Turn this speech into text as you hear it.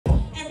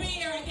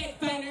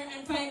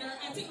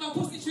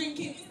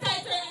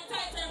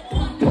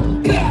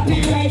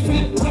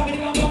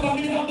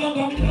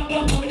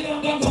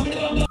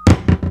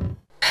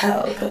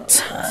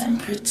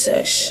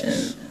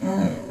section.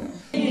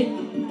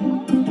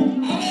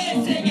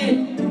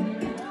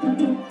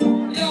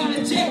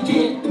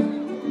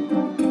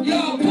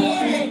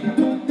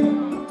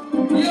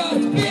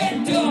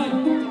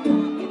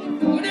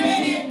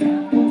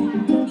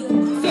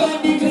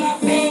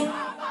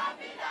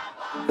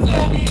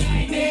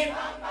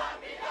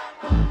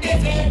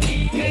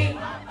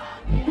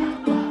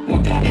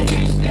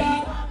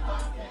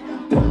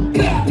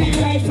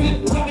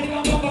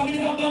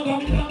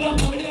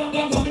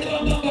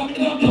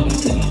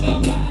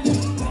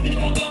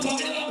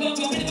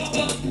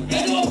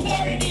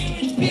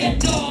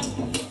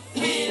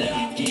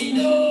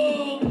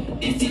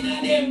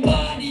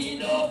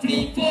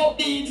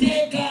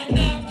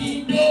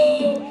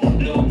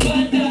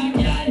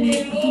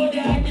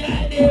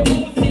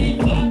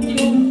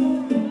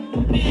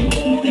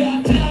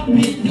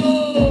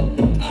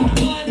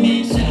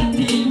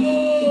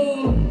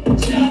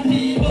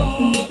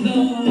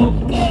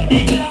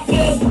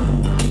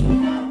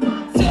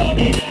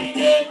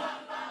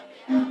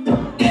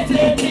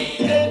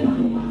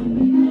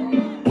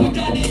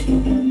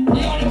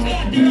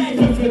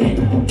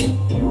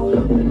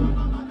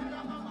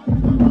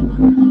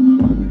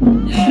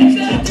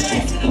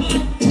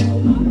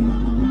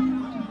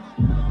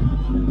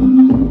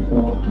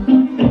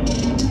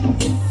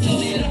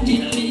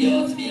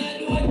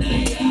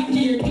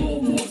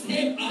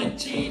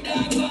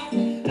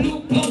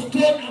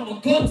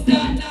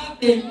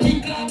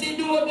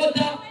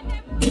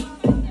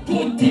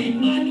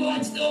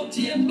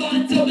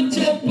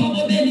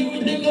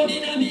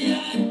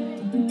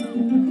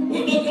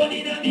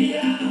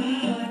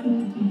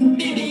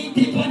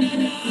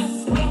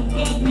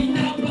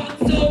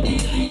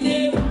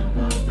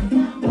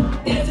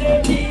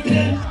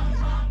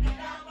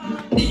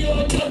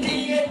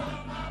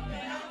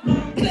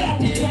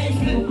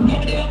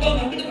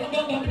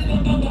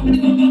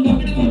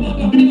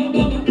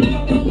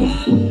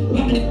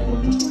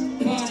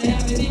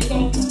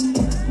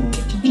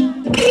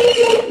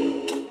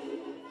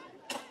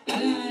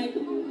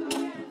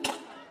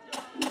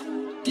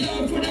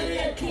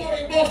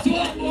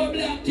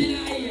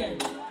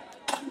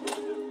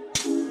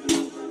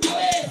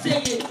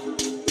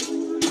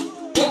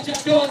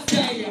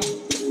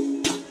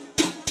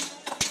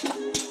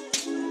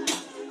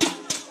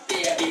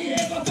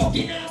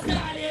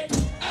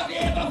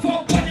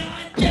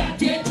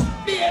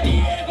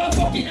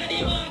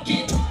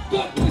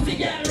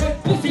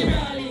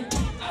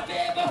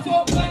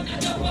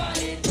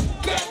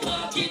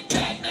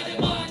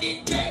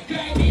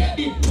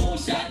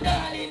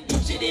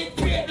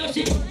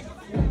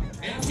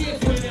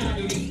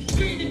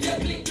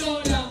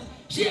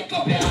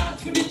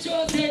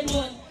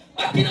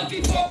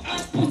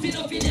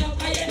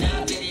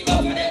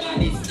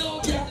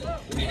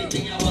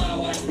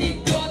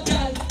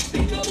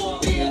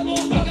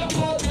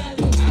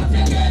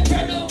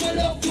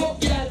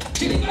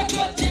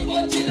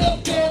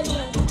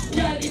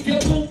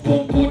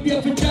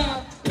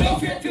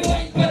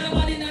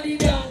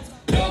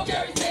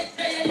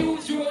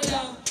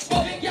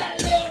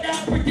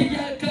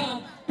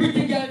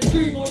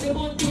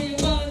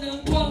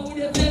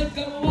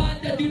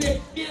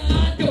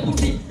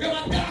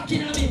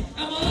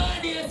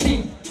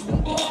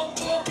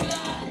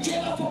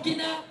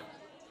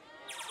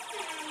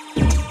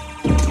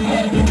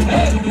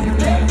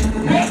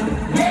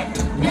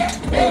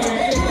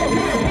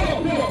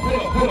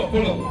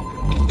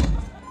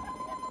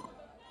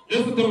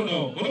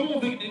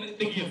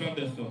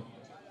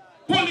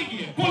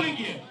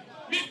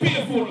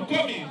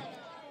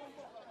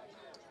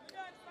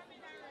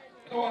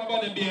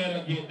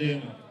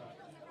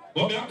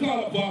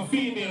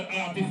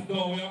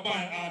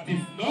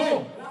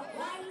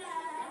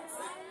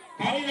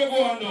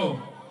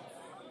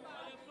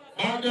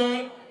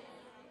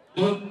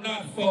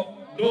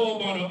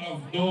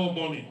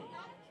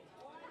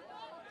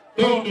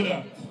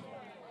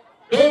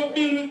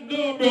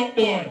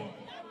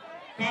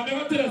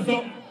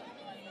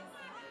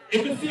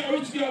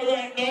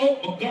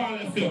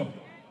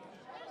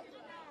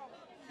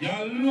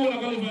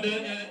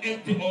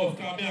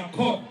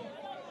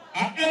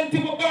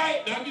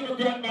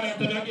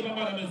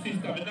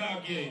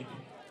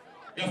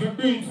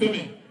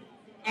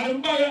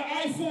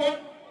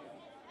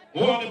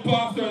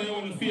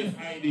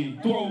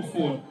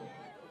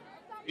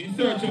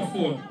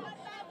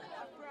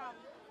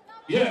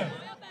 Yeah.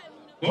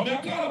 But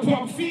I call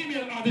upon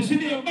female artist. She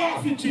named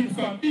Marcy Chin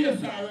from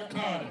DSI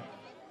Record.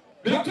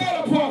 But I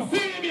call upon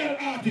female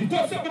artist.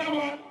 Touch something now,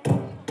 man.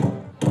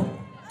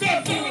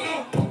 Touch something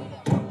now.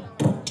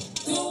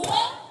 Do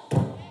what?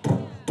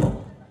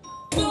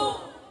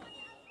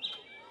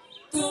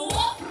 Do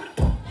what?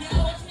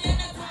 Now watch me and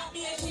not talk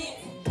me a shit.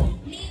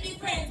 Me be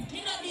friends,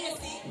 me not be a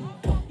sick.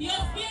 Your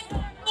spin,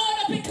 hold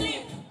up a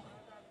clip.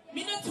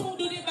 Me not too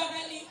do the bag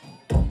of lip.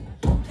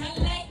 Can't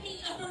like me,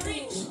 I'm a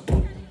rich.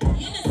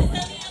 You know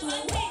sister me, I'm a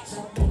rich.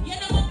 You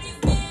know my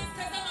business,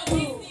 cause I'm a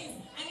business.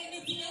 And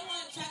anything you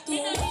want, chat, me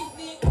no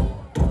business.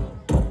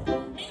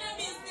 Me no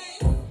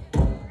business.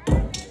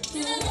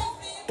 Me no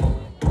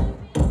business.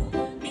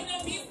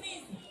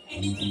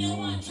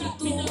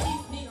 in the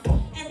business.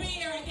 Every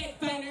year I get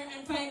finer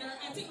and finer.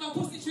 I think my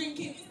pussy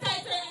shrinking. It's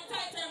tighter and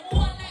tighter.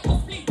 More like a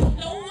split. The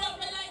who of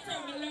my lighter,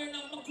 I learn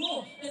on my grow.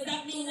 Does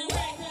that mean I'm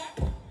brighter?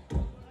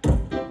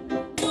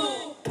 No.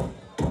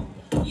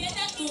 Yeah,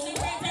 that means I'm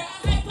brighter. I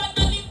hype on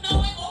the live now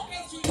and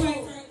okay, street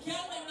fighter.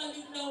 Girl when no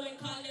live now and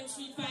call them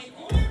street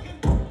fighter.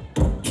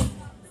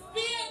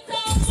 Be a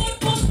town good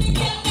pussy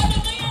girl, never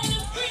know you're the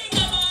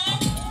screamer, man.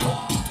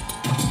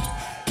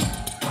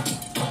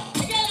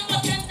 The girl I'm a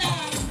tender.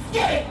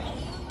 Yeah.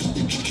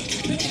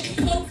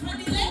 Out on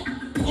the left,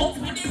 out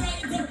on the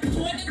right. Two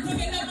of them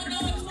together, man,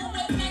 now it's more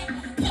one night.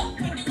 Up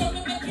on the ground,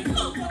 make it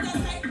come for that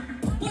side.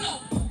 Pull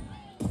up.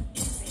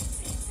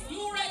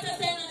 You write a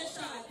 10 on the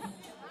shot.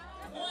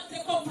 I want to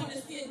come on the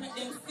stage, make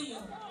them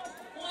steal.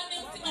 I want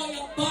them to know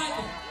your body.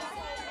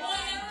 I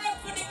want them to rap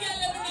for the girl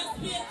living in a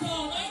speed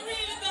town. I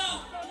really go.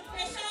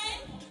 Hey,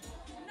 Shine.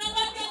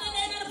 Nobody got on the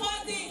end of the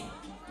party.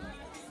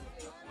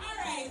 All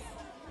right.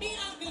 Be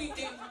ugly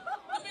then.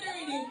 Let me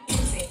read it.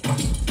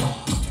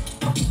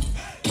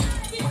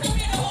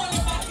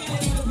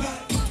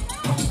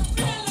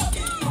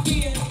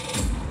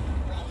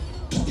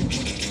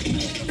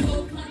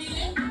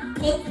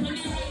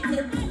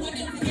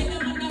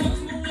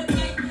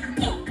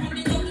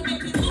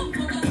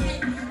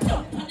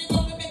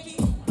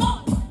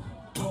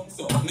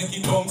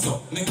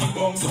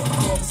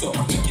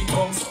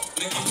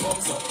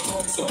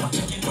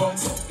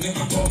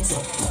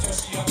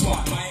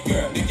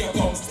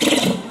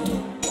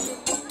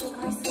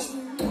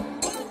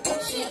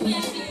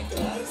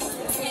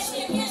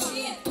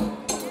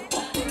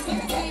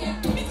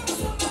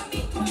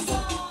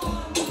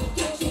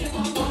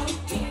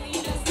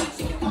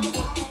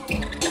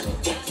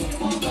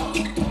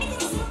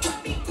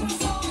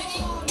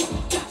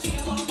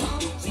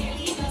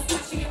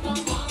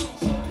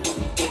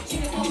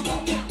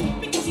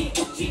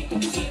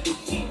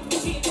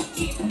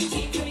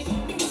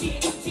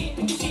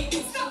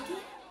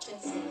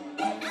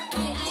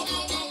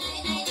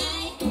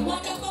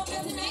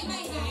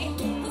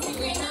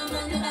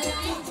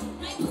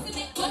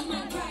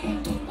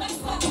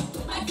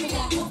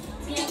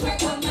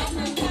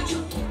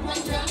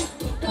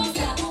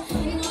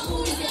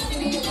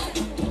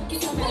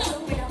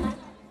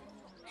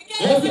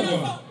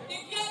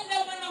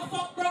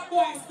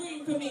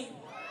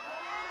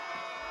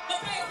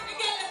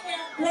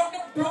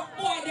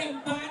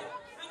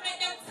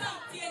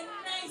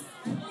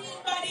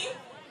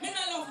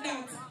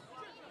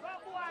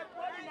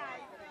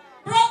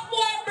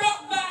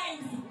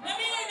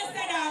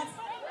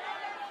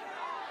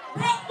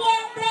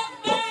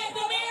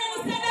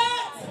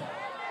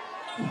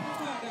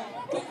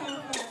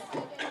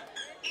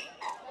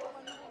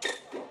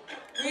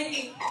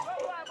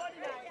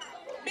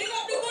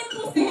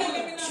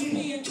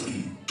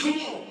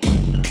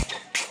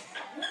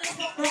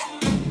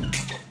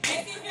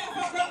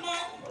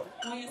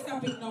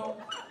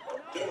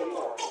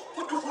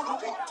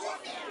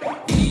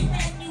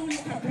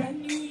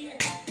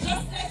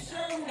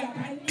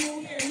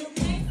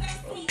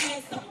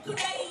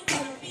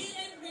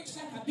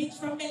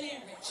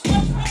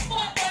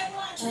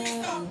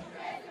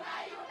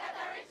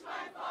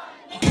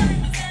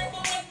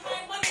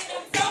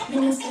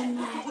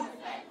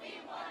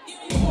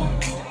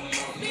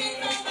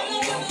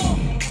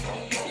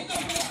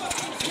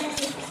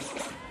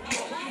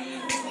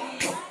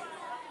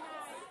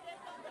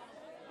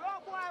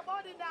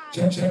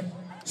 Check.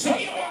 So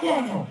you want to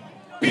go now?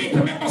 People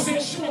remember say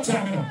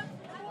showtime, you know.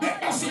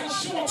 Remember say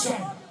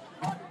showtime.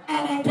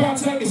 I'm on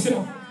part-time, you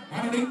know.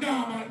 I don't think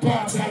I'm on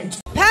part-time.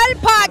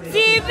 Pelpa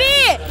TV!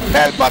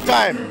 Pelpa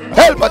time!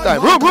 Pelpa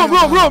time! Room!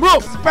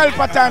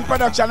 Pelpa time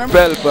production!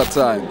 Pelpa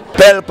time!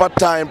 Pelpa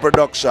time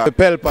production!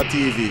 Pelpa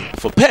TV!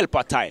 For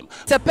Pelpa time!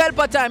 It's a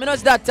Pelpa time, you know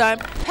it's that time.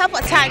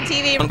 Pelpa time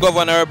TV! I'm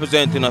governor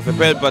representing of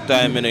Pelpa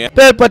time, you know.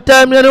 Pelpa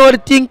time, you know what I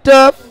think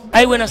tough?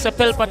 I when I say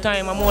Pelpa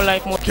time, I'm more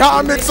like more.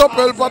 Can't mix up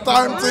Pelpa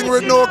time thing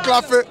with no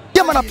coffee.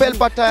 Yeah, man, a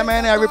Pelpa time,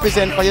 and I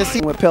represent for you. See,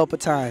 With Pelpa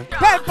time.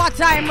 Pelpa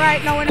time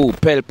right now. Oh,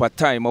 Pelpa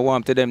time, I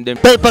want to them.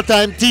 Pelpa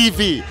time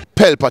TV.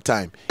 Pelpa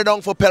time.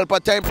 Down for Pelpa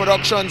time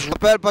productions.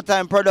 Pelpa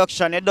time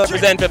production. It does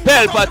Represent for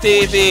Pelpa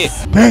TV.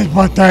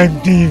 Pelpa time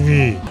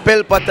TV.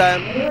 Pelpa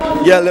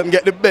time. Yeah, let them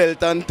get the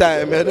belt on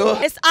time, you know.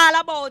 It's all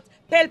about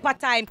Pelpa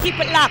time. Keep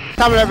it locked.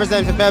 Come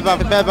represent for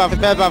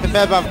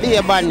Pelpa, be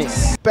a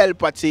badness.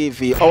 Pelpa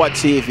TV, our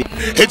TV.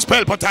 It's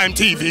Pelpa time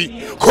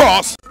TV.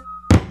 Cross.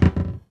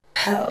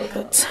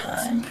 Pelpa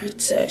time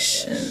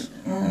protection.